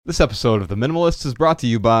This episode of The Minimalists is brought to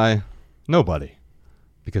you by nobody,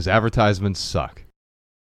 because advertisements suck.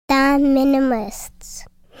 The Minimalists.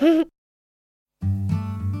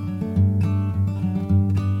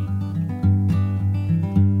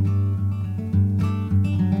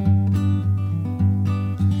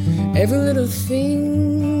 Every little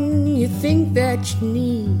thing you think that you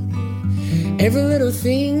need. Every little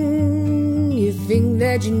thing you think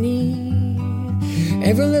that you need.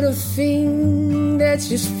 Every little thing that's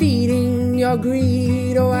just feeding your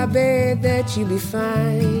greed. Oh, I bet that you'd be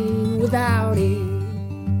fine without it.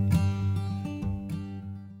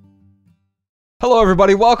 Hello,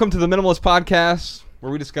 everybody. Welcome to The Minimalist Podcast,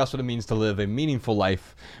 where we discuss what it means to live a meaningful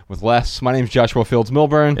life with less. My name is Joshua Fields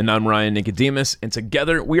Milburn. And I'm Ryan Nicodemus, and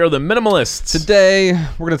together we are the Minimalists. Today,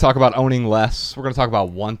 we're going to talk about owning less. We're going to talk about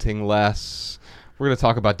wanting less. We're going to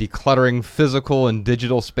talk about decluttering physical and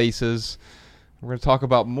digital spaces. We're going to talk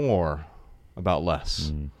about more about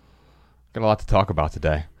less. Got a lot to talk about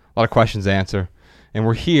today. A lot of questions to answer. And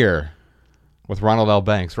we're here with Ronald L.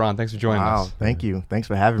 Banks. Ron, thanks for joining us. Wow, thank you. Thanks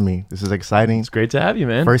for having me. This is exciting. It's great to have you,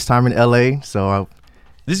 man. First time in LA, so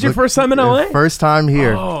This is your first time in LA? First time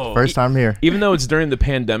here. Oh. First time here. Even though it's during the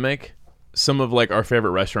pandemic, some of like our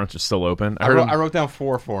favorite restaurants are still open. I wrote down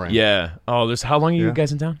 4 for him. Yeah. Oh, how long are you Yeah.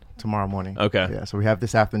 guys in town? Tomorrow morning. Okay. Yeah, so we have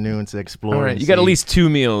this afternoon to explore. All right. and You got at see. least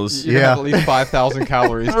 2 meals. You're going to have at least 5,000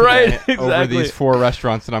 calories today Right, over exactly. these 4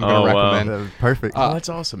 restaurants that I'm going to wow. recommend. Perfect. Oh, that's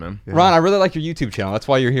awesome, man. Yeah. Ron, I really like your YouTube channel. That's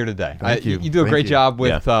why you're here today. Thank you. You do a Thank great you. job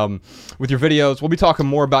with your videos. We'll be talking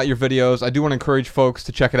more about your videos. I do want to encourage folks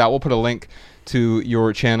to check it out. We'll put a link to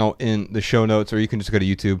your channel in the show notes, or you can just go to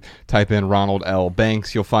YouTube, type in Ronald L.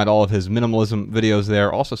 Banks. You'll find all of his minimalism videos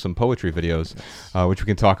there, also some poetry videos, which we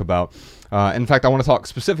can talk about. In fact, I want to talk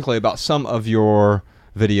specifically about some of your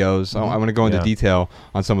videos. I want to go into detail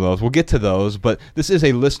on some of those. We'll get to those, but this is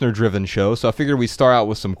a listener-driven show, so I figured we'd start out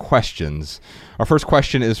with some questions. Our first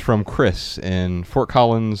question is from Chris in Fort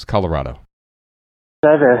Collins, Colorado.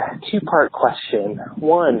 I have a two-part question.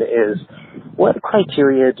 One is, what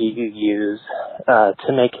criteria do you use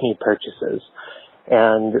to make any purchases?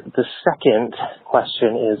 And the second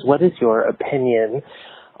question is, what is your opinion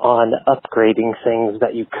on upgrading things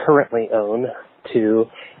that you currently own to,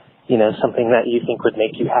 something that you think would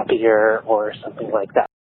make you happier or something like that?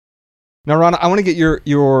 Now, Ron, I want to get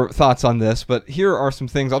your thoughts on this, but here are some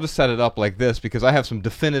things. I'll just set it up like this because I have some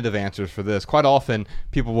definitive answers for this. Quite often,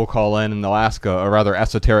 people will call in and they'll ask a rather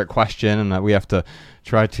esoteric question, and we have to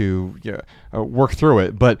try to work through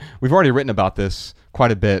it. But we've already written about this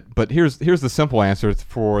quite a bit. But here's the simple answer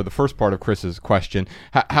for the first part of Chris's question.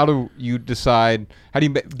 How do you decide? How do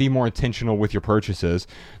you be more intentional with your purchases?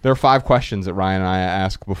 There are 5 questions that Ryan and I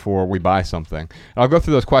ask before we buy something. And I'll go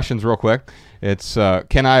through those questions real quick. It's,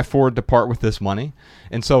 can I afford to part with this money?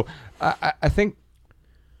 And so I think,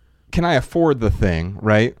 can I afford the thing,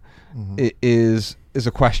 right, is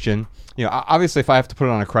a question. Obviously, if I have to put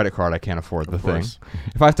it on a credit card, I can't afford the thing.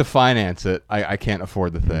 If I have to finance it, I can't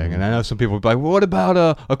afford the thing. And I know some people will be like, well, what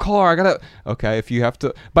about a car? Okay, if you have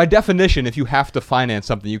to, by definition, if you have to finance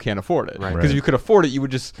something, you can't afford it. Because if you could afford it, you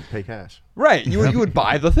would just Pay cash. Right. You would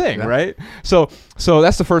buy the thing, right? So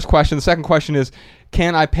that's the first question. The second question is,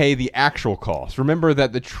 can I pay the actual cost? Remember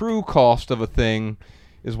that the true cost of a thing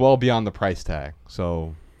is well beyond the price tag.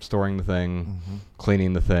 So storing the thing,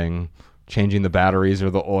 cleaning the thing, changing the batteries or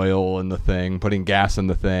the oil in the thing, putting gas in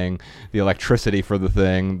the thing, the electricity for the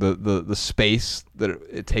thing, the space that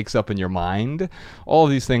it takes up in your mind. All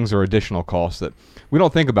of these things are additional costs that we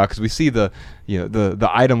don't think about because we see the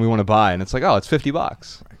item we want to buy and it's like, oh, it's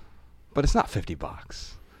 $50. But it's not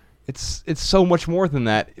 $50. It's so much more than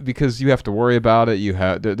that because you have to worry about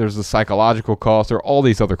it. There's the psychological cost. There are all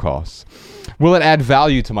these other costs. Will it add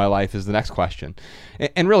value to my life is the next question.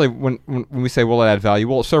 And really, when we say will it add value,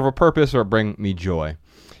 will it serve a purpose or bring me joy?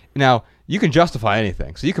 Now, you can justify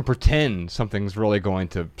anything. So you can pretend something's really going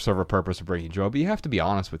to serve a purpose or bring you joy, but you have to be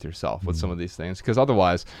honest with yourself with some of these things because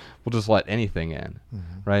otherwise we'll just let anything in,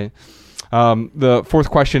 right? The fourth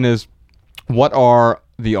question is, what are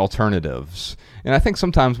the alternatives? And I think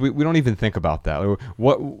sometimes we don't even think about that.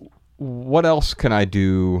 What else can I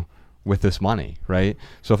do with this money, right?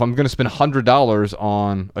 So if I'm going to spend $100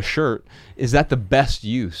 on a shirt, is that the best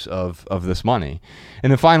use of this money?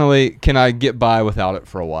 And then finally, can I get by without it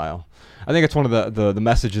for a while? I think it's one of the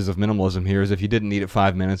messages of minimalism here is if you didn't need it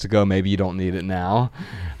 5 minutes ago, maybe you don't need it now.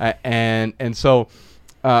 And so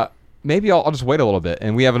maybe I'll just wait a little bit.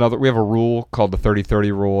 And we have a rule called the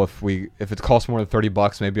 30-30 rule. If it costs more than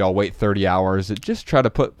 $30, maybe I'll wait 30 hours. Just try to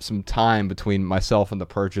put some time between myself and the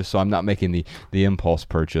purchase, so I'm not making the impulse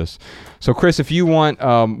purchase. So Chris, if you want,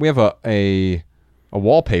 we have a a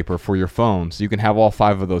wallpaper for your phone, so you can have all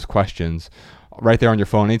 5 of those questions right there on your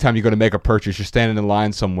phone. Anytime you go to make a purchase, you're standing in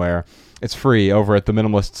line somewhere, it's free over at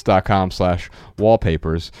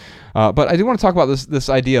theminimalists.com/wallpapers. But I do want to talk about this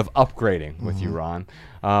idea of upgrading with you, Ron.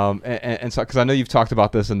 And so, because I know you've talked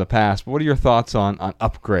about this in the past, but what are your thoughts on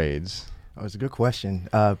upgrades? Oh, it's a good question.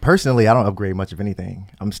 Personally, I don't upgrade much of anything.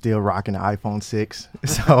 I'm still rocking the iPhone 6.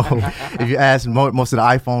 So if you ask most of the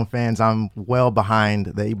iPhone fans, I'm well behind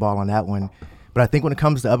the 8-ball on that one. But I think when it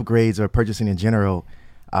comes to upgrades or purchasing in general,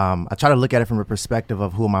 I try to look at it from a perspective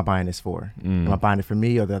of who am I buying this for? Am I buying it for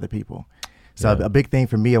me or the other people? So a big thing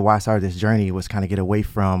for me of why I started this journey was kind of get away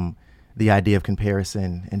from the idea of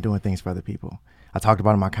comparison and doing things for other people. I talked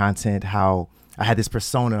about in my content how I had this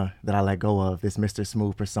persona that I let go of, this Mr.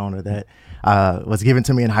 Smooth persona that was given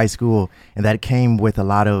to me in high school, and that came with a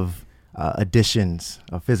lot of additions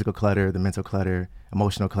of physical clutter, the mental clutter,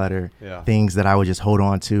 emotional clutter, things that I would just hold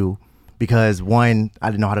on to because, one,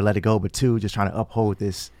 I didn't know how to let it go, but 2, just trying to uphold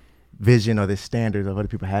this vision or this standard of other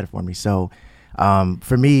people had for me. So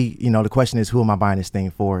for me, the question is, who am I buying this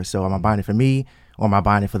thing for? So am I buying it for me, or am I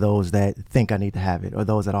buying it for those that think I need to have it or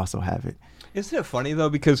those that also have it? Isn't it funny, though,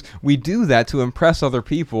 because we do that to impress other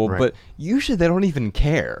people, Right. but usually they don't even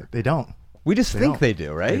care. They don't. We just think don't. they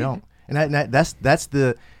do, right? They don't. And that's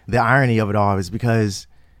the irony of it all, is because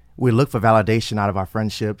we look for validation out of our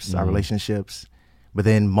friendships, our relationships, but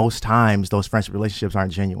then most times those friendship relationships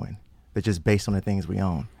aren't genuine. They're just based on the things we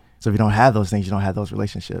own. So if you don't have those things, you don't have those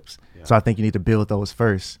relationships. Yeah. So I think you need to build those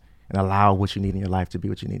first and allow what you need in your life to be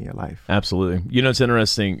what you need in your life. Absolutely. It's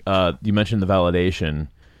interesting. You mentioned the validation.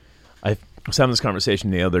 I was having this conversation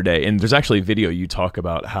the other day, and there's actually a video you talk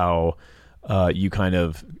about how you kind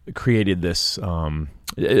of created this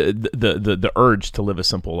the urge to live a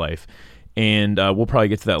simple life, and we'll probably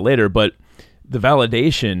get to that later. But the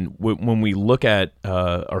validation, when we look at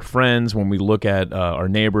our friends, when we look at our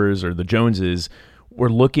neighbors or the Joneses, we're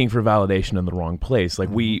looking for validation in the wrong place. Like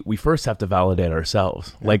we first have to validate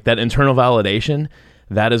ourselves. Yeah. Like that internal validation,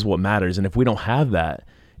 that is what matters. And if we don't have that,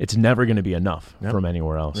 it's never going to be enough from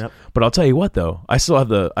anywhere else. Yep. But I'll tell you what, though, I still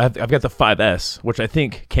have I've got the 5S, which I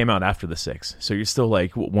think came out after the 6. So you're still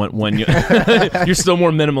like you're still more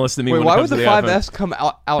minimalist than me. Wait, when it why comes would the to 5S come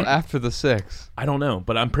out after the 6? I don't know,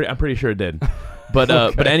 but I'm pretty sure it did. But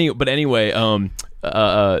okay. but anyway, I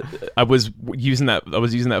was using that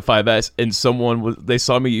 5S, and they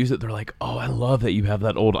saw me use it. They're like, "Oh, I love that you have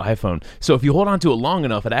that old iPhone." So if you hold on to it long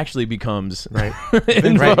enough, it actually becomes right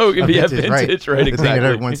in vogue. Vintage, right? The thing that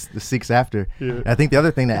everyone seeks after. Yeah. And I think the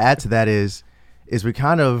other thing to add to that is you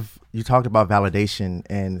talked about validation,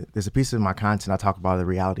 and there's a piece of my content I talk about the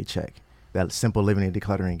reality check that simple living and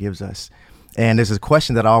decluttering gives us. And there's a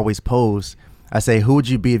question that I always pose. I say, who would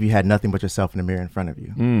you be if you had nothing but yourself in the mirror in front of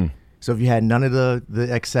you? So if you had none of the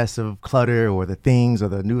excessive clutter or the things or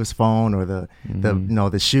the newest phone or the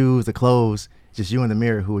shoes, the clothes, just you in the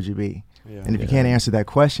mirror, who would you be? Yeah. And if you can't answer that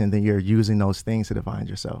question, then you're using those things to define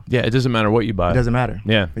yourself. Yeah, it doesn't matter what you buy. It doesn't matter.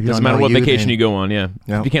 Yeah, it doesn't matter what vacation you go on. Yeah,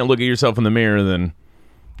 if you can't look at yourself in the mirror, then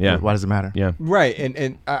why does it matter? Yeah, right.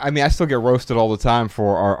 And I mean, I still get roasted all the time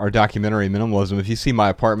for our documentary Minimalism. If you see my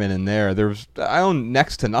apartment in there, I owned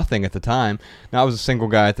next to nothing at the time. Now I was a single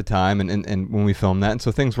guy at the time, and when we filmed that, and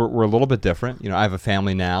so things were a little bit different. I have a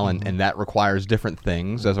family now, and that requires different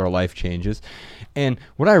things as our life changes. And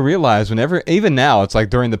what I realized even now, it's like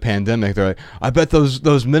during the pandemic, they're like, I bet those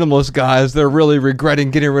minimalist guys, they're really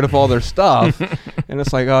regretting getting rid of all their stuff. And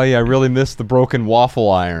it's like, oh yeah, I really miss the broken waffle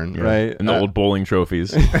iron, right? And the old bowling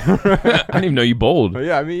trophies. I didn't even know you bowled.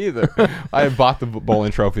 Yeah, me either. I bought the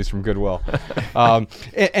bowling trophies from Goodwill.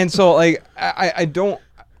 And so like, I don't,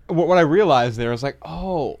 what I realized there is like,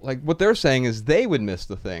 oh, like what they're saying is they would miss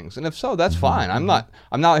the things. And if so, that's fine. I'm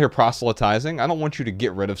not here proselytizing. I don't want you to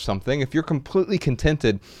get rid of something. If you're completely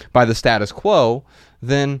contented by the status quo,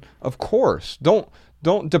 then of course, don't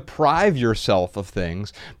deprive yourself of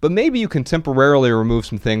things, but maybe you can temporarily remove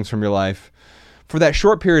some things from your life for that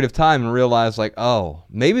short period of time and realize like, oh,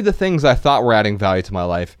 maybe the things I thought were adding value to my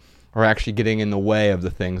life are actually getting in the way of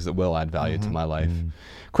the things that will add value to my life.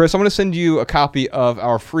 Chris, I'm going to send you a copy of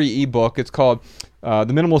our free ebook. It's called The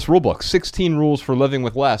Minimalist Rulebook, 16 Rules for Living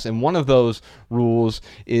with Less. And one of those rules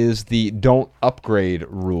is the don't upgrade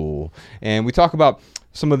rule. And we talk about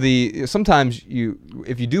sometimes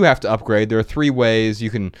if you do have to upgrade, there are 3 ways you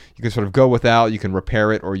can sort of go without, you can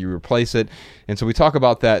repair it, or you replace it. And so we talk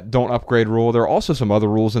about that don't upgrade rule. There are also some other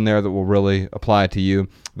rules in there that will really apply to you.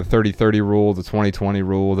 The 30-30 rule, the 20-20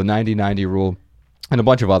 rule, the 90-90 rule, and a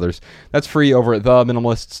bunch of others. That's free over at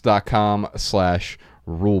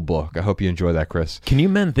theminimalists.com/rulebook. I hope you enjoy that, Chris. Can you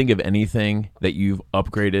men think of anything that you've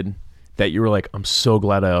upgraded that you were like, I'm so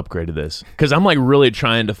glad I upgraded this? Because I'm like really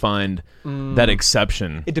trying to find that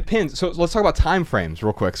exception. It depends. So let's talk about time frames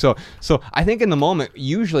real quick. So I think in the moment,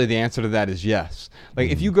 usually the answer to that is yes.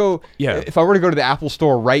 Like if you go, if I were to go to the Apple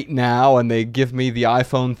store right now and they give me the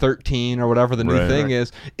iPhone 13 or whatever the new thing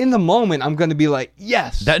is, in the moment I'm going to be like,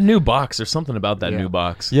 yes. That new box, there's something about that new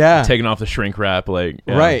box. Yeah. Taking off the shrink wrap, like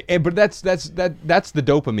right. But that's the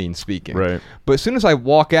dopamine speaking. Right. But as soon as I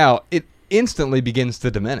walk out, it instantly begins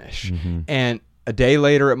to diminish. And a day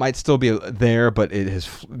later, it might still be there, but it has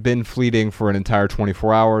been fleeting for an entire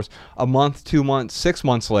 24 hours. A month, 2 months, 6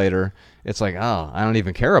 months later, it's like, oh, I don't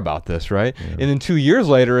even care about this, right? Yeah. And then 2 years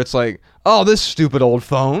later, it's like, oh, this stupid old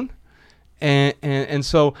phone. And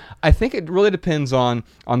so I think it really depends on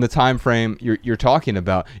the time frame you're talking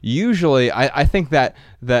about. Usually, I think that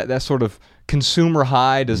sort of consumer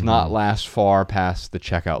high does not last far past the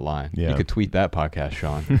checkout line. Yeah. You could tweet that podcast,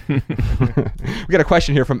 Sean. We got a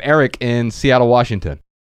question here from Eric in Seattle, Washington.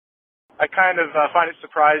 I kind of find it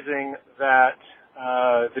surprising that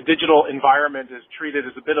the digital environment is treated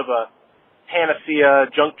as a bit of a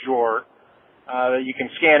panacea junk drawer. That you can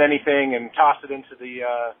scan anything and toss it into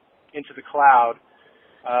the cloud.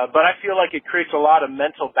 But I feel like it creates a lot of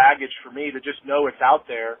mental baggage for me to just know it's out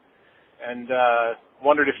there. And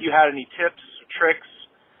wondered if you had any tips, tricks,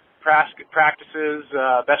 practices,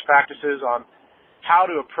 best practices on how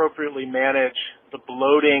to appropriately manage the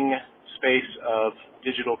bloating space of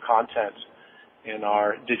digital content in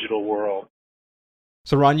our digital world.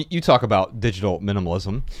 So, Ron, you talk about digital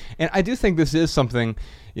minimalism, and I do think this is something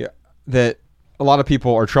that a lot of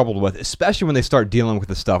people are troubled with, especially when they start dealing with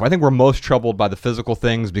this stuff. I think we're most troubled by the physical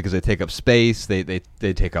things because they take up space, they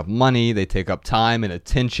take up money, they take up time and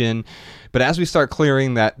attention. But as we start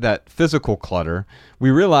clearing that physical clutter, we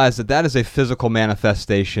realize that is a physical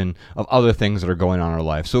manifestation of other things that are going on in our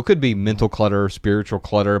life. So it could be mental clutter, spiritual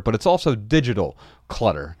clutter, but it's also digital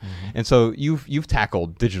clutter. And so you've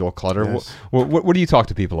tackled digital clutter. Yes. What do you talk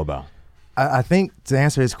to people about? I think to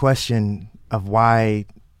answer his question of why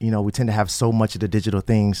we tend to have so much of the digital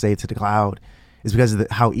things saved to the cloud is because of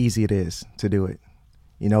how easy it is to do it.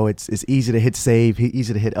 It's easy to hit save,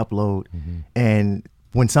 easy to hit upload, and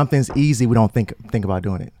when something's easy, we don't think about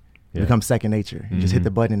doing it. It becomes second nature. You just hit the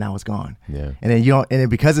button and now it's gone. Yeah. And then and then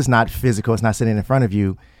because it's not physical, it's not sitting in front of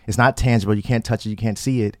you, it's not tangible, you can't touch it, you can't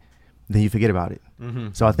see it, then you forget about it.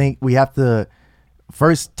 So I think we have to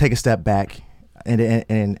first take a step back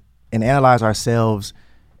and analyze ourselves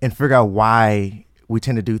and figure out why we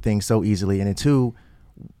tend to do things so easily. And then two,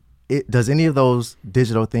 does any of those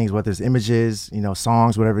digital things, whether it's images,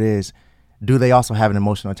 songs, whatever it is, do they also have an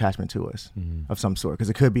emotional attachment to us of some sort? Because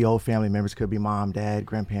it could be old family members, it could be mom, dad,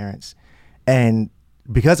 grandparents. And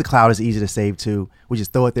because the cloud is easy to save to, we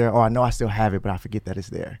just throw it there. Oh, I know I still have it, but I forget that it's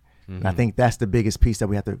there. And I think that's the biggest piece that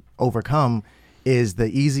we have to overcome is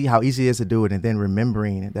how easy it is to do it and then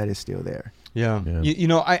remembering that it's still there. Yeah.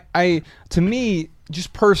 I to me,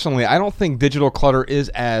 just personally, I don't think digital clutter is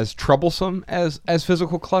as troublesome as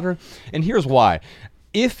physical clutter. And here's why.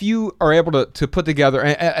 If you are able to put together,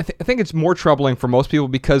 and I think it's more troubling for most people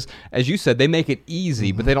because, as you said, they make it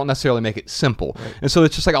easy, but they don't necessarily make it simple. Right. And so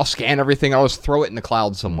it's just like, I'll scan everything, I'll just throw it in the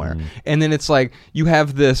cloud somewhere. And then it's like, you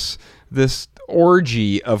have this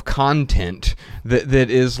orgy of content that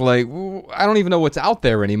is like, I don't even know what's out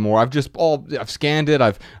there anymore. I've scanned it,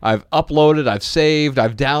 I've uploaded, I've saved,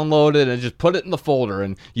 I've downloaded, and just put it in the folder.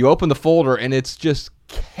 And you open the folder and it's just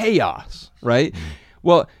chaos, right?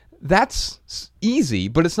 Well, that's easy,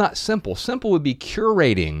 but it's not simple. Simple would be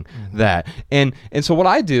curating that. And so what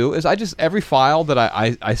I do is every file that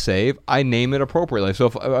I save, I name it appropriately.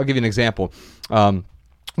 So I'll give you an example.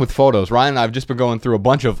 With photos, Ryan and I have just been going through a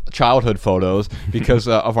bunch of childhood photos because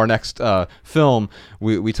of our next film.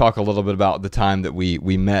 We talk a little bit about the time that we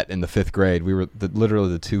met in the 5th grade. We were literally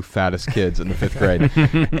the two fattest kids in the 5th grade,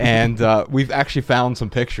 and we've actually found some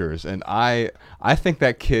pictures. And I think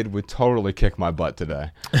that kid would totally kick my butt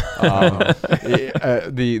today. The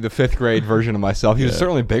 5th grade version of myself. He was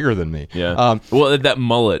certainly bigger than me. Yeah. Well, that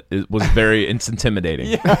mullet was very intimidating.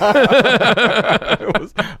 Yeah.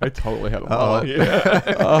 I totally had a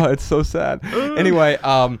mullet. Oh, it's so sad. Anyway,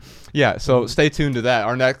 so stay tuned to that.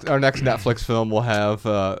 Our next Netflix film will have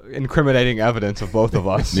incriminating evidence of both of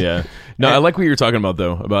us. Yeah. No, I like what you're talking about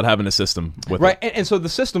though, about having a system with it. And so the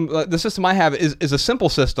system I have is a simple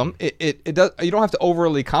system. It does, you don't have to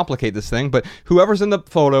overly complicate this thing, but whoever's in the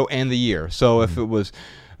photo and the year. So if it was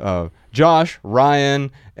Josh,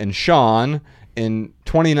 Ryan, and Sean in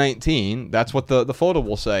 2019, that's what the photo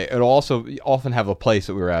will say. It'll also often have a place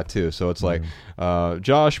that we were at too. So it's like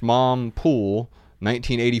Josh, mom, pool,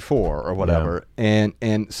 1984 or whatever. And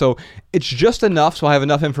so it's just enough so I have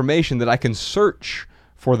enough information that I can search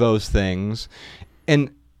for those things.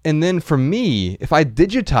 And then for me, if I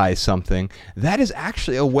digitize something, that is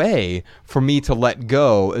actually a way for me to let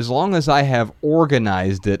go as long as I have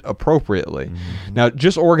organized it appropriately. Mm-hmm. Now,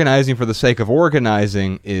 just organizing for the sake of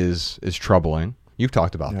organizing is troubling. You've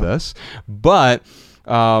talked about this. But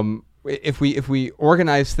if we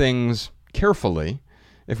organize things carefully,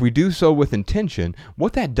 if we do so with intention,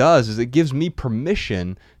 what that does is it gives me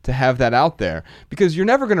permission to have that out there, because you're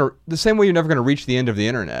never going to, the same way you're never going to reach the end of the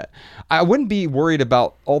internet. I wouldn't be worried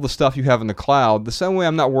about all the stuff you have in the cloud the same way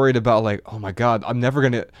I'm not worried about, like, oh my God, I'm never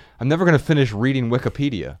going to finish reading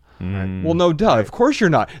Wikipedia. Mm. Well, no duh. Right. Of course you're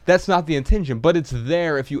not. That's not the intention, but it's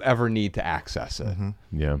there if you ever need to access it. Mm-hmm.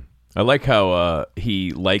 Yeah. I like how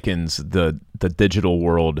he likens the digital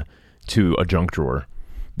world to a junk drawer.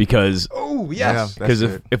 Because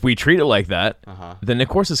if we treat it like that, then of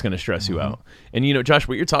course it's going to stress you out. And Josh,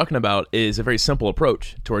 what you're talking about is a very simple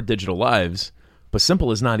approach to our digital lives, but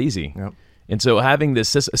simple is not easy. Yep. And so having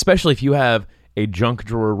this, especially if you have a junk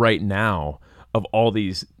drawer right now of all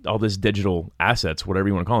this digital assets, whatever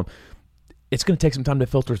you want to call them, it's going to take some time to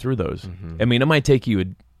filter through those. Mm-hmm. I mean, it might take you a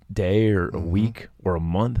day or a week or a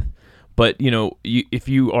month, but if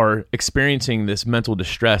you are experiencing this mental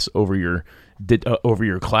distress over your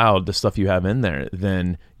cloud, the stuff you have in there,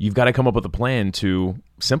 then you've got to come up with a plan to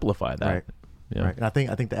simplify that. Right. Yeah. Right. And I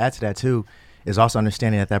think to add to that too is also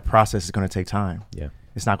understanding that process is going to take time. Yeah.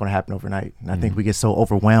 It's not going to happen overnight. And I think we get so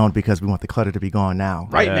overwhelmed because we want the clutter to be gone now.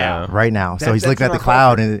 Right now. So he's looking at the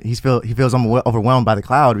cloud and he feels overwhelmed by the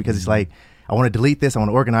cloud because it's like, I want to delete this, I want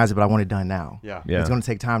to organize it, but I want it done now. Yeah. It's going to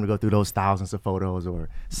take time to go through those thousands of photos or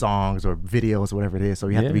songs or videos or whatever it is. So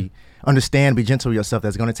you have to be gentle with yourself.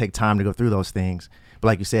 That's going to take time to go through those things. But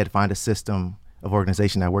like you said, find a system of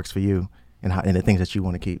organization that works for you and the things that you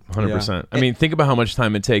want to keep. 100%. I mean, think about how much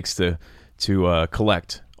time it takes to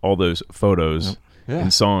collect all those photos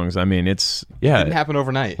and songs. I mean, it didn't happen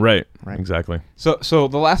overnight. Right. Exactly. So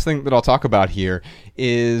the last thing that I'll talk about here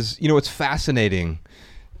is, what's fascinating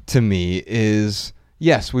to me is,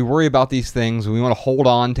 yes, we worry about these things. We want to hold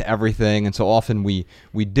on to everything, and so often we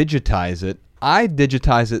digitize it. I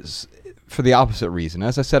digitize it for the opposite reason.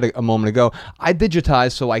 As I said a moment ago, I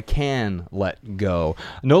digitize so I can let go.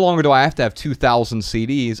 No longer do I have to have 2,000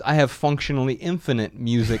 CDs. I have functionally infinite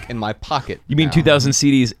music in my pocket. You mean 2,000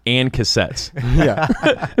 CDs and cassettes? Yeah,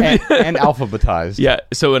 and alphabetized. Yeah.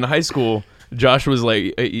 So in high school, Josh was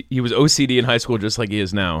like, he was OCD in high school just like he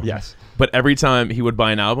is now. Yes. But every time he would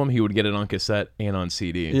buy an album, he would get it on cassette and on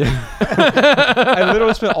CD. Yeah. I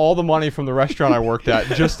literally spent all the money from the restaurant I worked at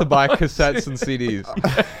just to buy cassettes and CDs.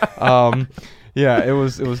 It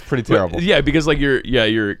was pretty terrible. But, because like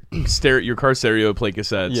your car stereo played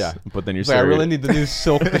cassettes. Yeah. But then your stereo. I really need the new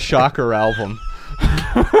Silk the Shocker album.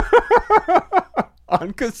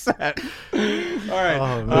 On cassette. All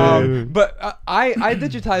right. But I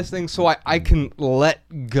digitize things so I can let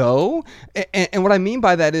go. And what I mean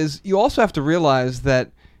by that is you also have to realize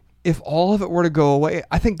that if all of it were to go away,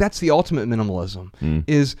 I think that's the ultimate minimalism,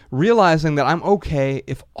 is realizing that I'm okay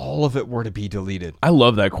if all of it were to be deleted. I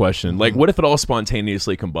love that question. Like, what if it all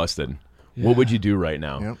spontaneously combusted? Yeah. What would you do right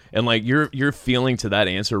now? Yep. And like your feeling to that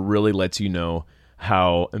answer really lets you know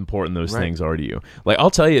how important those things are to you. Like,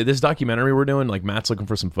 I'll tell you, this documentary we're doing, like, Matt's looking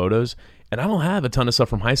for some photos, and I don't have a ton of stuff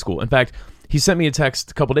from high school. In fact, he sent me a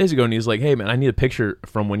text a couple days ago, and he was like, hey, man, I need a picture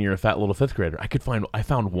from when you're a fat little fifth grader. I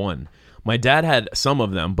found one. My dad had some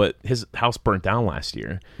of them, but his house burnt down last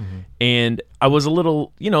year. Mm-hmm. And I was a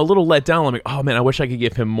little let down. I'm like, oh, man, I wish I could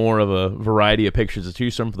give him more of a variety of pictures to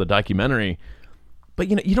choose from for the documentary. But,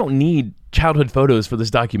 you don't need childhood photos for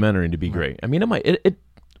this documentary to be great. I mean, it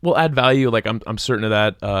will add value. Like, I'm certain of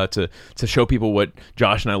that, to show people what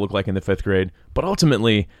Josh and I look like in the fifth grade. But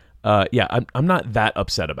ultimately, I'm not that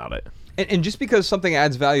upset about it. And just because something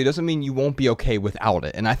adds value doesn't mean you won't be okay without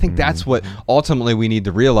it. And I think that's what ultimately we need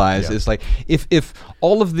to realize is, like, if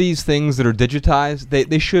all of these things that are digitized,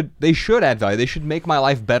 they should add value. They should make my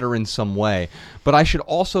life better in some way. But I should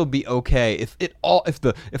also be okay if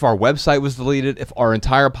our website was deleted, if our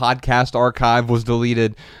entire podcast archive was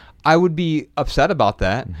deleted. I would be upset about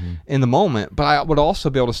that in the moment, but I would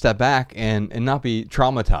also be able to step back and not be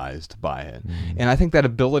traumatized by it. And I think that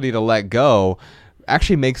ability to let go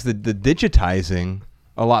actually makes the digitizing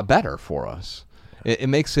a lot better for us. It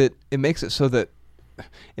makes it so that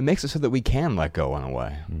we can let go in a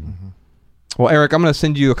way. Well, Eric, I'm going to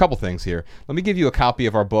send you a couple things here. Let me give you a copy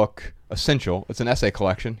of our book, Essential. It's an essay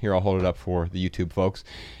collection. Here, I'll hold it up for the YouTube folks.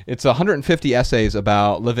 It's 150 essays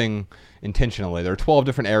about living intentionally. There are 12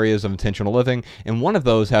 different areas of intentional living, and one of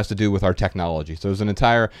those has to do with our technology. So there's an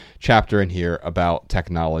entire chapter in here about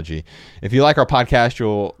technology. If you like our podcast,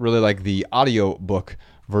 you'll really like the audio book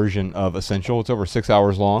version of Essential. It's over 6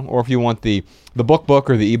 hours long. Or if you want the book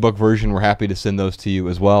or the ebook version, we're happy to send those to you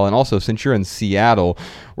as well. And also, since you're in Seattle,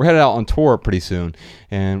 we're headed out on tour pretty soon,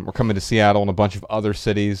 and we're coming to Seattle and a bunch of other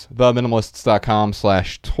cities.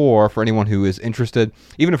 theminimalists.com/tour for anyone who is interested.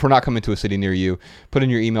 Even if we're not coming to a city near you, put in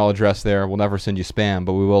your email address there. We'll never send you spam,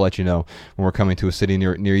 but we will let you know when we're coming to a city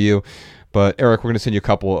near you. But Eric, we're going to send you a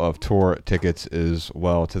couple of tour tickets as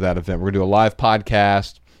well to that event. We're going to do a live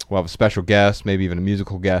podcast. We'll have a special guest, maybe even a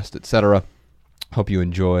musical guest, etc. Hope you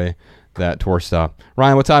enjoy that tour stop.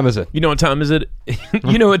 Ryan, what time is it? You know what time is it?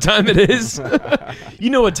 You know what time it is? You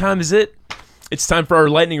know what time is it? It's time for our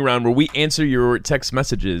lightning round where we answer your text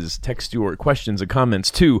messages. Text your questions and comments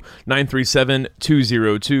to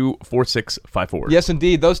 937-202-4654. Yes,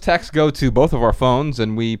 indeed. Those texts go to both of our phones,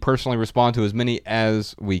 and we personally respond to as many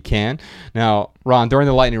as we can. Now, Ron, during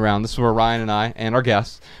the lightning round, this is where Ryan and I and our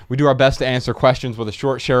guests, we do our best to answer questions with a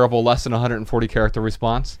short, shareable, less than 140-character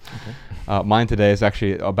response. Okay. Mine today is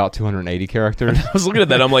actually about 280 characters. I was looking at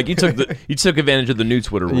that. I'm like, you took advantage of the new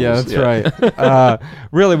Twitter rules. Yeah, that's right.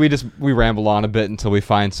 Really, we ramble on a bit until we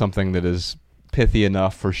find something that is pithy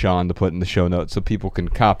enough for Sean to put in the show notes so people can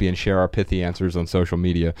copy and share our pithy answers on social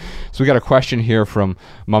media. So we got a question here from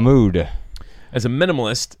Mahmood. As a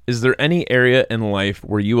minimalist, is there any area in life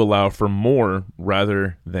where you allow for more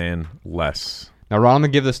rather than less? Now, Ron, I'm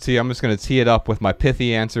going to give this to you. I'm just going to tee it up with my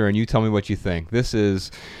pithy answer, and you tell me what you think. This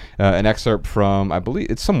is an excerpt from, I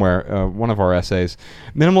believe, it's somewhere, one of our essays.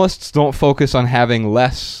 Minimalists don't focus on having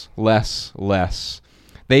less.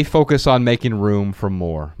 They focus on making room for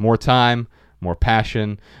more. More time, more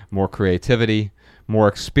passion, more creativity, more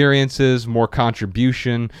experiences, more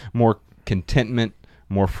contribution, more contentment,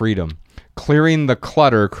 more freedom. Clearing the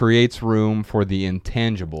clutter creates room for the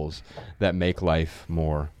intangibles that make life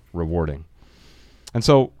more rewarding. And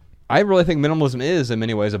so I really think minimalism is in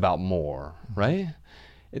many ways about more, right?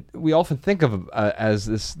 We often think of as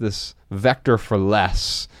this vector for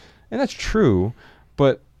less, and that's true,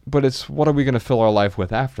 but it's what are we going to fill our life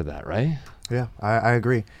with after that, right? Yeah, I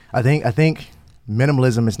agree. I think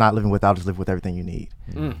minimalism is not living without, it's living with everything you need.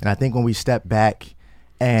 And I think when we step back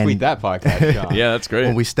and tweet that podcast, Sean. Yeah, that's great.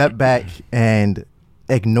 When we step back and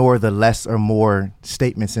ignore the less or more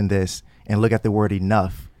statements in this and look at the word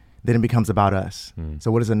enough, then it becomes about us.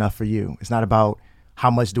 So what is enough for you? It's not about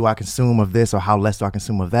how much do I consume of this or how less do I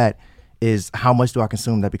consume of that. Is how much do I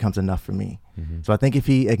consume that becomes enough for me? So I think if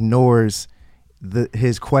he ignores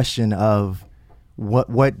his question of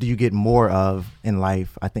what do you get more of in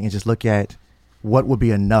life, I think, and just look at what would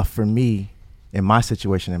be enough for me in my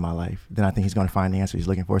situation in my life, then I think he's going to find the answer he's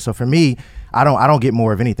looking for. So for me, I don't get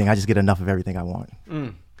more of anything. I just get enough of everything I want.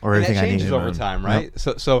 Or and everything that I need. changes over time, right?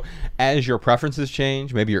 Yep. So as your preferences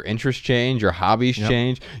change, maybe your interests change, your hobbies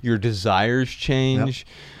change, your desires change,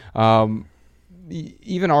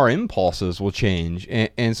 even our impulses will change.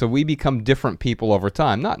 And so we become different people over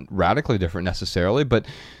time. Not radically different necessarily, but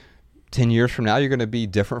 10 years from now, you're going to be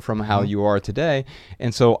different from how you are today.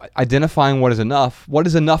 And so identifying what is enough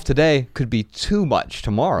today could be too much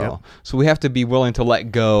tomorrow. Yep. So we have to be willing to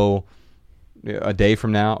let go a day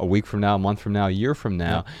from now, a week from now, a month from now, a year from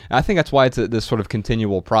now. And I think that's why it's this sort of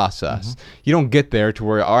continual process. You don't get there to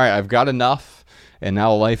where, all right, I've got enough, and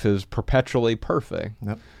now life is perpetually perfect.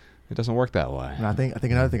 It doesn't work that way. And I think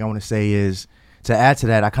another thing I want to say is, to add to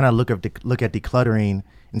that, I kind of look at decluttering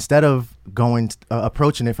instead of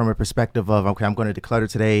approaching it from a perspective of, okay, I'm going to declutter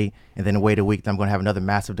today, and then wait a week, then I'm going to have another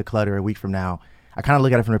massive declutter a week from now. I kind of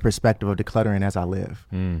look at it from the perspective of decluttering as I live.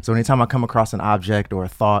 So anytime I come across an object or a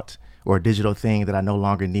thought or a digital thing that I no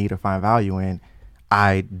longer need or find value in,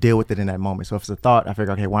 I deal with it in that moment. So if it's a thought, I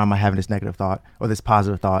figure, okay, why am I having this negative thought or this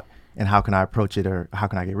positive thought, and how can I approach it, or how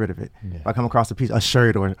can I get rid of it? If I come across a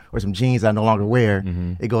shirt or some jeans that I no longer wear,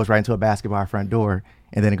 it goes right into a basket by our front door,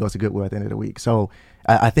 and then it goes to Goodwill at the end of the week. So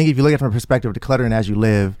I think if you look at it from a perspective of decluttering as you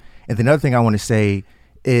live, and the other thing I want to say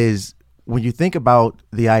is, when you think about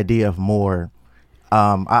the idea of more,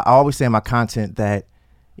 I always say in my content that,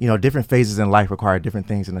 different phases in life require different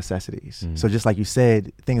things and necessities. So just like you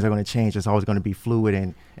said, things are going to change. It's always going to be fluid.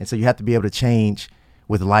 And so you have to be able to change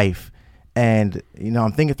with life. And,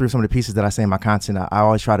 I'm thinking through some of the pieces that I say in my content. I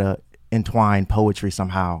always try to entwine poetry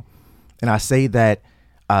somehow. And I say that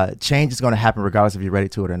change is going to happen regardless if you're ready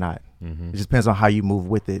to it or not. It just depends on how you move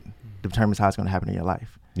with it, determines how it's going to happen in your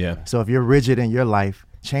life. Yeah. So if you're rigid in your life,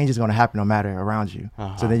 change is going to happen no matter around you.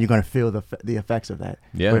 So then you're going to feel the effects of that.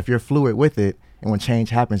 Yeah. But if you're fluid with it, and when change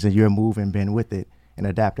happens, then you're move and bend with it and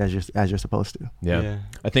adapt as you're supposed to. Yeah.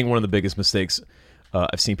 I think one of the biggest mistakes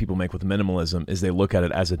I've seen people make with minimalism is they look at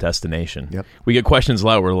it as a destination. Yep. We get questions a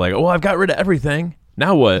lot where like, oh, I've got rid of everything.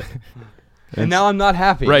 Now what? And now I'm not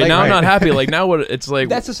happy. Right, Like, now I'm not happy. Like, now what? It's like...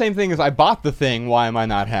 That's the same thing as I bought the thing. Why am I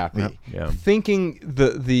not happy? Yep. Yeah. Thinking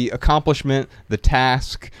the accomplishment, the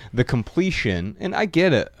task, the completion, and I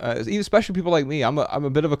get it. Especially people like me. I'm a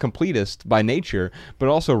bit of a completist by nature, but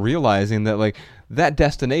also realizing that like that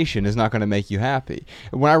destination is not going to make you happy.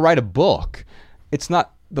 When I write a book, it's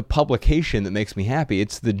not the publication that makes me happy.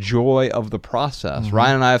 It's the joy of the process.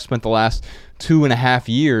 Ryan and I have spent the last 2.5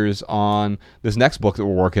 years on this next book that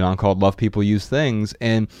we're working on called Love People Use Things,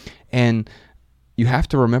 and you have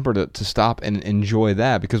to remember to stop and enjoy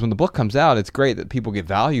that, because when the book comes out, it's great that people get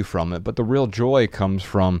value from it, but the real joy comes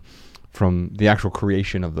from the actual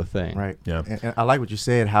creation of the thing. Right. Yeah. And I like what you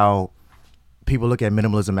said, how people look at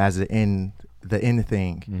minimalism as the end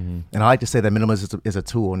thing. And I like to say that minimalism is a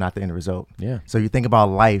tool, not the end result. Yeah. So you think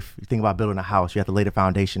about life, you think about building a house, you have to lay the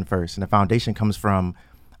foundation first. And the foundation comes from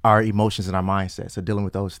our emotions and our mindset, so dealing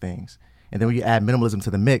with those things. And then when you add minimalism to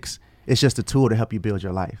the mix, it's just a tool to help you build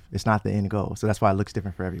your life. It's not the end goal. So that's why it looks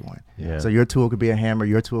different for everyone. Yeah. So your tool could be a hammer,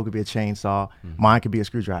 your tool could be a chainsaw, mine could be a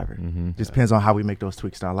screwdriver. Just depends on how we make those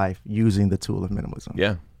tweaks in our life using the tool of minimalism.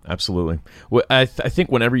 Yeah, absolutely. Well, I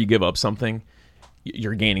think whenever you give up something,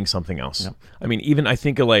 you're gaining something else. Yep. I mean, even I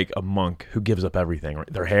think of like a monk who gives up everything,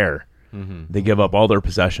 right? Their hair. They give up all their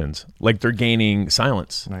possessions. Like they're gaining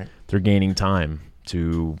silence. Right. They're gaining time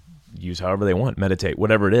to use however they want, meditate,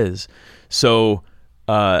 whatever it is. So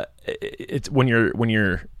it's when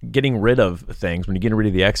you're getting rid of things, when you're getting rid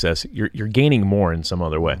of the excess, you're gaining more in some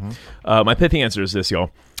other way. My pithy answer is this,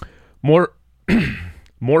 y'all. More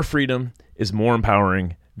freedom is more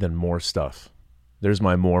empowering than more stuff. There's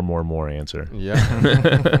my more answer. Yeah.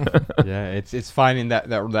 Yeah, it's finding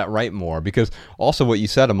that right more, because also what you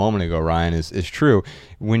said a moment ago, Ryan, is true.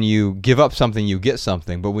 When you give up something, you get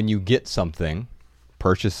something, but when you get something,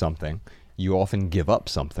 purchase something, you often give up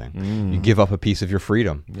something. You give up a piece of your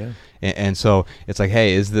freedom. Yeah. And so it's like,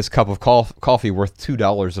 hey, is this cup of coffee worth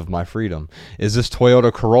 $2 of my freedom? Is this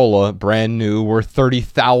Toyota Corolla brand new worth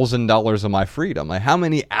 $30,000 of my freedom? Like, how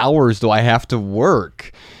many hours do I have to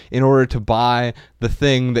work in order to buy the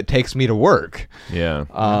thing that takes me to work? Yeah.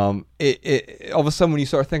 All of a sudden, when you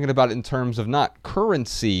start thinking about it in terms of not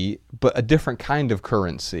currency, but a different kind of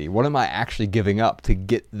currency, what am I actually giving up to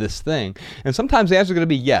get this thing? And sometimes the answer is going to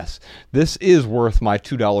be yes, this is worth my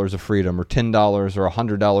 $2 of freedom, or $10 or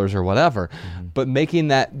 $100 or whatever. But making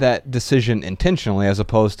that decision intentionally, as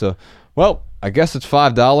opposed to, well, I guess it's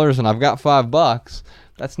 $5 and I've got $5,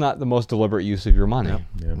 that's not the most deliberate use of your money.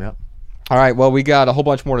 Yep. All right, well, we got a whole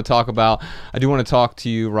bunch more to talk about. I do want to talk to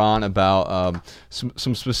you, Ron, about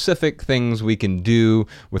some specific things we can do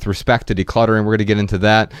with respect to decluttering. We're going to get into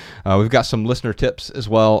that. We've got some listener tips as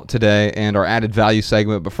well today, and our added value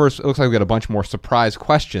segment. But first, it looks like we've got a bunch more surprise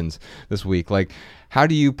questions this week, like, how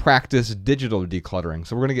do you practice digital decluttering?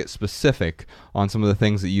 So we're going to get specific on some of the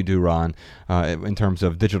things that you do, Ron, in terms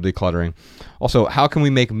of digital decluttering. Also, how can we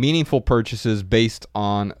make meaningful purchases based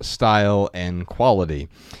on style and quality?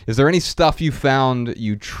 Is there any stuff you found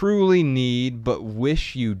you truly need but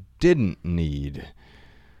wish you didn't need?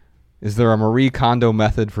 Is there a Marie Kondo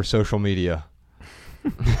method for social media?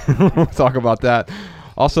 We'll talk about that.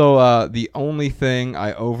 Also, the only thing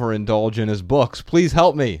I overindulge in is books. Please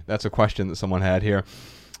help me. That's a question that someone had here,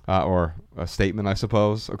 or a statement, I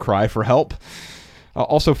suppose, a cry for help.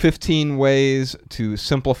 Also, 15 ways to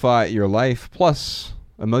simplify your life, plus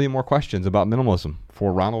a million more questions about minimalism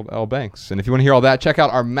for Ronald L. Banks. And if you want to hear all that, check out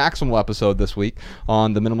our Maximal episode this week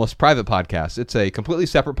on the Minimalist Private Podcast. It's a completely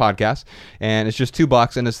separate podcast, and it's just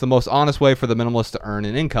 $2, and it's the most honest way for the minimalist to earn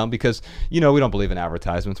an income, because, we don't believe in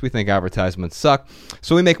advertisements. We think advertisements suck.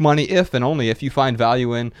 So we make money if and only if you find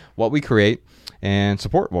value in what we create and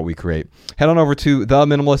support what we create. Head on over to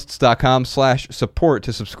theminimalists.com/support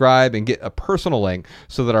to subscribe and get a personal link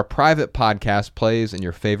so that our private podcast plays in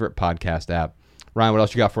your favorite podcast app. Ryan, what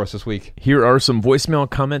else you got for us this week? Here are some voicemail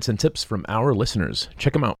comments and tips from our listeners.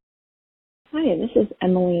 Check them out. Hi, this is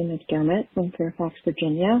Emily McDermott from Fairfax,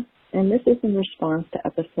 Virginia, and this is in response to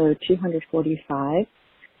episode 245,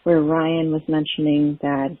 where Ryan was mentioning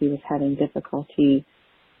that he was having difficulty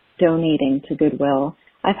donating to Goodwill.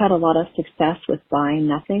 I've had a lot of success with buying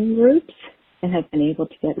nothing groups and have been able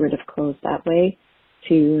to get rid of clothes that way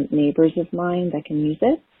to neighbors of mine that can use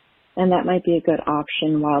it. And that might be a good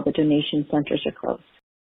option while the donation centers are closed.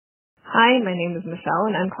 Hi, my name is Michelle,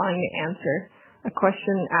 and I'm calling to answer a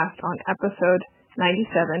question asked on episode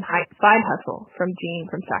 97 Side Hustle from Jean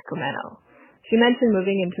from Sacramento. She mentioned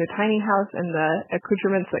moving into a tiny house and the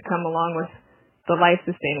accoutrements that come along with the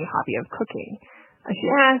life-sustaining hobby of cooking. She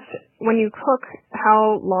asked, when you cook,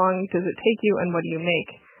 how long does it take you and what do you make?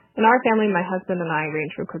 In our family, my husband and I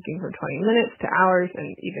range from cooking for 20 minutes to hours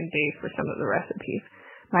and even days for some of the recipes.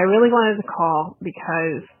 But I really wanted to call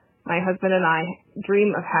because my husband and I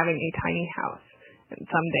dream of having a tiny house and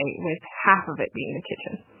someday with half of it being the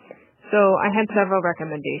kitchen. So I had several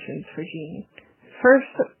recommendations for Jean.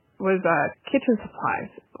 First was kitchen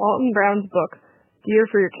supplies. Alton Brown's book, Gear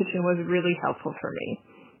for Your Kitchen, was really helpful for me.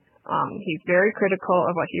 He's very critical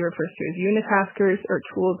of what he refers to as unitaskers or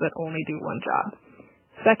tools that only do one job.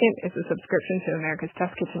 Second is a subscription to America's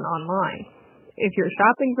Test Kitchen online. If you're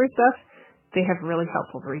shopping for stuff, they have really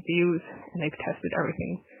helpful reviews, and they've tested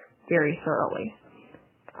everything very thoroughly.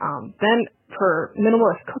 Then for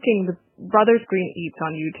minimalist cooking, the Brothers Green Eats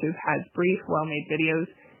on YouTube has brief, well-made videos,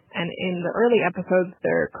 and in the early episodes,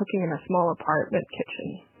 they're cooking in a small apartment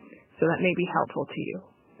kitchen, so that may be helpful to you.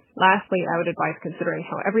 Lastly, I would advise considering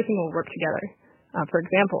how everything will work together. For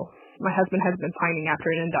example, my husband has been pining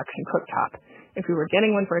after an induction cooktop. If we were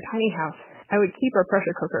getting one for a tiny house, I would keep our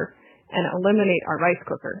pressure cooker and eliminate our rice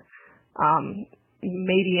cooker.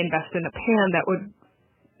 Maybe invest in a pan that would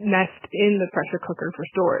nest in the pressure cooker for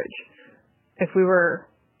storage. If we were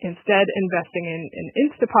instead investing in an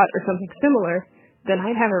Instapot or something similar, then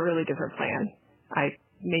I'd have a really different plan. I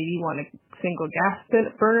maybe want a single gas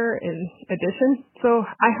burner in addition. So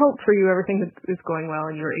I hope for you everything is going well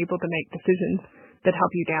and you're able to make decisions that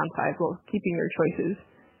help you downsize while keeping your choices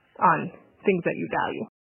on things that you value.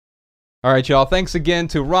 All right, y'all. Thanks again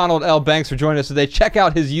to Ronald L. Banks for joining us today. Check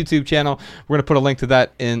out his YouTube channel. We're going to put a link to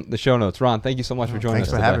that in the show notes. Ron, thank you so much for joining us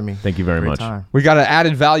today. Thanks for having me. Thank you very much. Time. We got an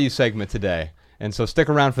added value segment today, and so stick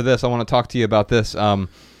around for this. I want to talk to you about this.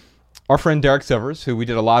 Our friend Derek Sivers, who we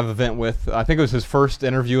did a live event with, I think it was his first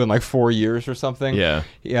interview in like 4 years or something. Yeah.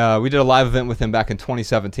 We did a live event with him back in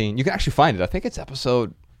 2017. You can actually find it. I think it's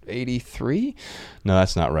episode 83. No,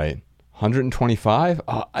 that's not right. 125?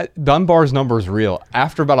 Dunbar's number is real.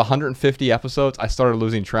 After about 150 episodes, I started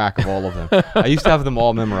losing track of all of them. I used to have them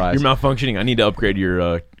all memorized. You're malfunctioning. I need to upgrade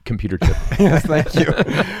your computer chip. Yes, thank you.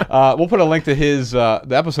 We'll put a link to his the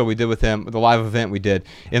episode we did with him, the live event we did,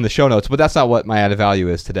 in the show notes, but that's not what my added value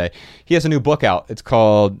is today. He has a new book out. It's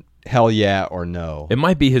called Hell Yeah or No. It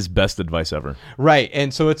might be his best advice ever. Right,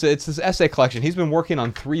 and so it's this essay collection. He's been working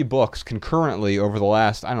on 3 books concurrently over the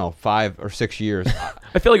last, 5 or 6 years.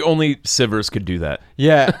 I feel like only Sivers could do that.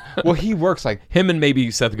 Yeah, well, he works like... Him and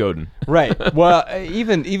maybe Seth Godin. Right, well,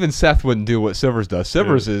 even Seth wouldn't do what Sivers does.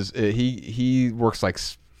 Sivers is, he works like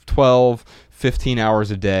 12, 15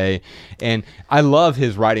 hours a day, and I love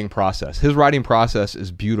his writing process. His writing process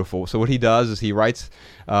is beautiful. So what he does is he writes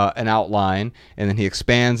an outline, and then he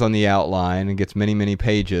expands on the outline and gets many, many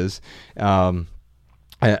pages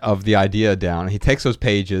of the idea down. He takes those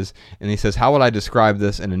pages and he says, how would I describe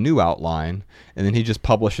this in a new outline? And then he just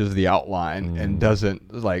publishes the outline and doesn't,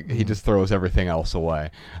 he just throws everything else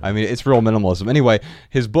away. I mean, it's real minimalism. Anyway,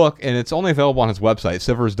 his book, and it's only available on his website,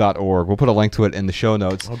 sivers.org. We'll put a link to it in the show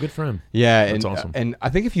notes. Oh, good for him. Yeah. That's awesome. And I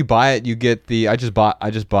think if you buy it, you get I just bought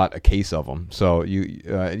a case of them. So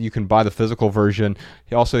you can buy the physical version.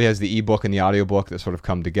 He also has the ebook and the audiobook that sort of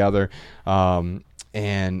come together.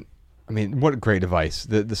 And I mean, what great advice.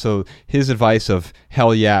 So his advice of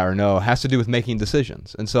hell yeah or no has to do with making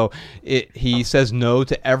decisions. And so he says no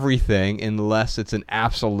to everything unless it's an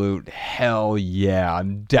absolute hell yeah,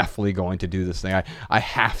 I'm definitely going to do this thing. I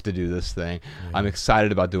have to do this thing. I'm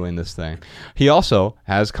excited about doing this thing. He also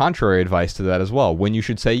has contrary advice to that as well, when you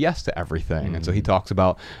should say yes to everything. And so he talks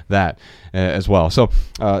about that as well. So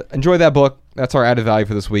enjoy that book. That's our added value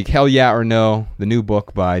for this week. Hell Yeah or No, the new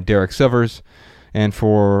book by Derek Sivers. And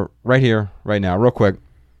for right here, right now, real quick,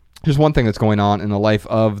 here's one thing that's going on in the life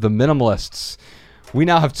of the minimalists. We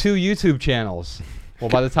now have 2 YouTube channels. Well,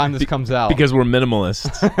 by the time this comes out. Because we're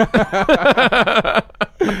minimalists.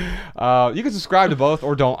 You can subscribe to both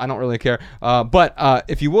or don't. I don't really care. But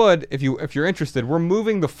if you're interested, we're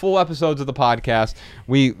moving the full episodes of the podcast.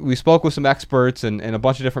 We spoke with some experts and a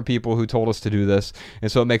bunch of different people who told us to do this,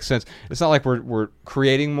 and so it makes sense. It's not like we're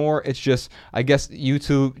creating more. It's just, I guess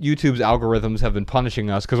YouTube's algorithms have been punishing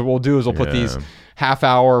us, because what we'll do is we'll put these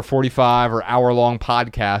half-hour, 45 or hour-long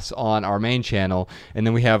podcasts on our main channel, and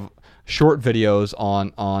then we have short videos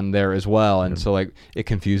on there as well, and so like it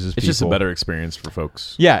confuses people. It's just a better experience for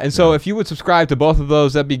folks. Yeah, and so if you would subscribe to both of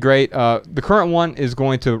those, that'd be great. The current one is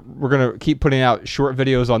we're going to keep putting out short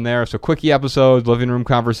videos on there, so quickie episodes, living room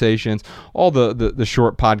conversations, all the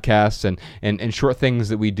short podcasts and short things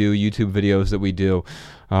that we do, YouTube videos that we do.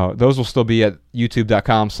 Those will still be at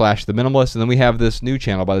youtube.com/theminimalist, and then we have this new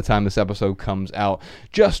channel by the time this episode comes out,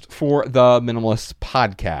 just for the Minimalist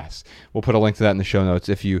podcast. We'll put a link to that in the show notes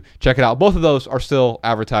if you check it out. Both of those are still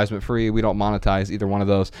advertisement free. We don't monetize either one of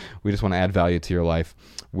those. We just want to add value to your life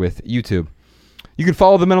with YouTube. You can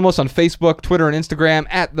follow The Minimalist on Facebook, Twitter, and Instagram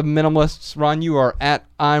at The Minimalists. Ron, you are at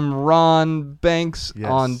I'm Ron Banks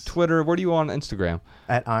on Twitter. Where are you on Instagram?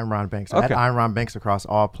 At I'm Ron Banks. Okay. At I'm Ron Banks across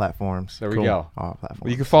all platforms. There we go. All platforms.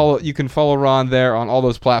 Well, you can follow Ron there on all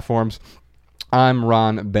those platforms. I'm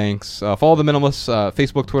Ron Banks. Follow The Minimalists,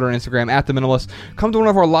 Facebook, Twitter, and Instagram at The Minimalists. Come to one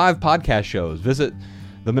of our live podcast shows. Visit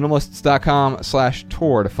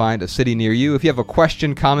theminimalists.com/tour to find a city near you. If you have a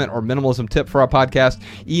question, comment, or minimalism tip for our podcast,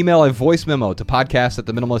 email a voice memo to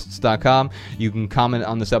podcast@theminimalists.com. You can comment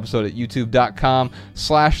on this episode at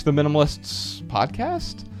youtube.com/theminimalists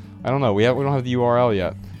podcast. I don't know. We don't have the URL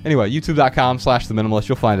yet. Anyway, youtube.com/theminimalists.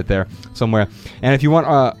 You'll find it there somewhere. And if you want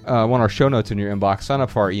our show notes in your inbox, sign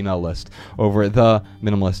up for our email list over at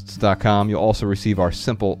theminimalists.com. You'll also receive our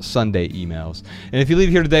simple Sunday emails. And if you leave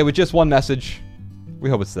here today with just one message,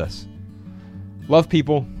 we hope it's this: love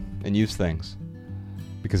people and use things,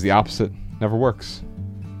 because the opposite never works.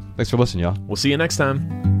 Thanks for listening, y'all. We'll see you next time.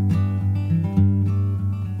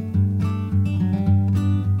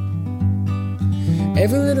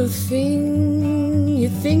 Every little thing you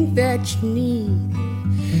think that you need,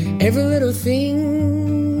 every little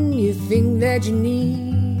thing you think that you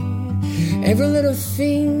need, every little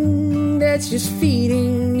thing that's just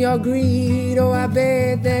feeding your greed. Oh, I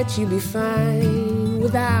bet that you'd be fine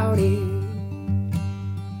without it.